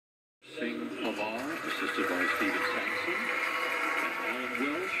Racing Lamar, assisted by Steven Sampson, and Alan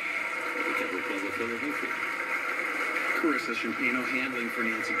Welsh of the Denver Club of Philadelphia. Carissa Champino handling for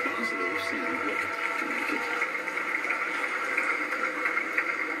Nancy Boslow of Sandy Brook, Connecticut.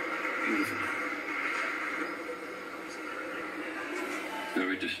 Beautiful.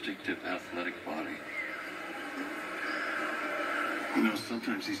 Very distinctive athletic body. You know,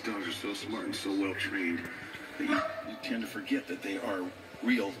 sometimes these dogs are so smart and so well trained that you tend to forget that they are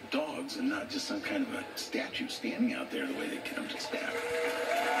real dogs and not just some kind of a statue standing out there the way they get them to staff.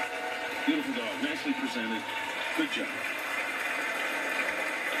 Beautiful dog, nicely presented. Good job.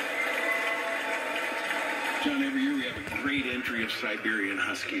 John, every year we have a great entry of Siberian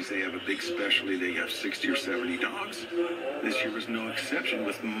Huskies. They have a big specialty. They have 60 or 70 dogs. This year was no exception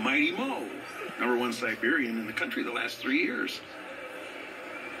with Mighty Mo, #1 Siberian in the country the last 3 years.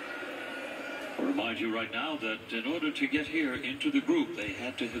 I'll remind you right now that in order to get here into the group, they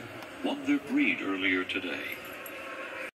had to have won their breed earlier today.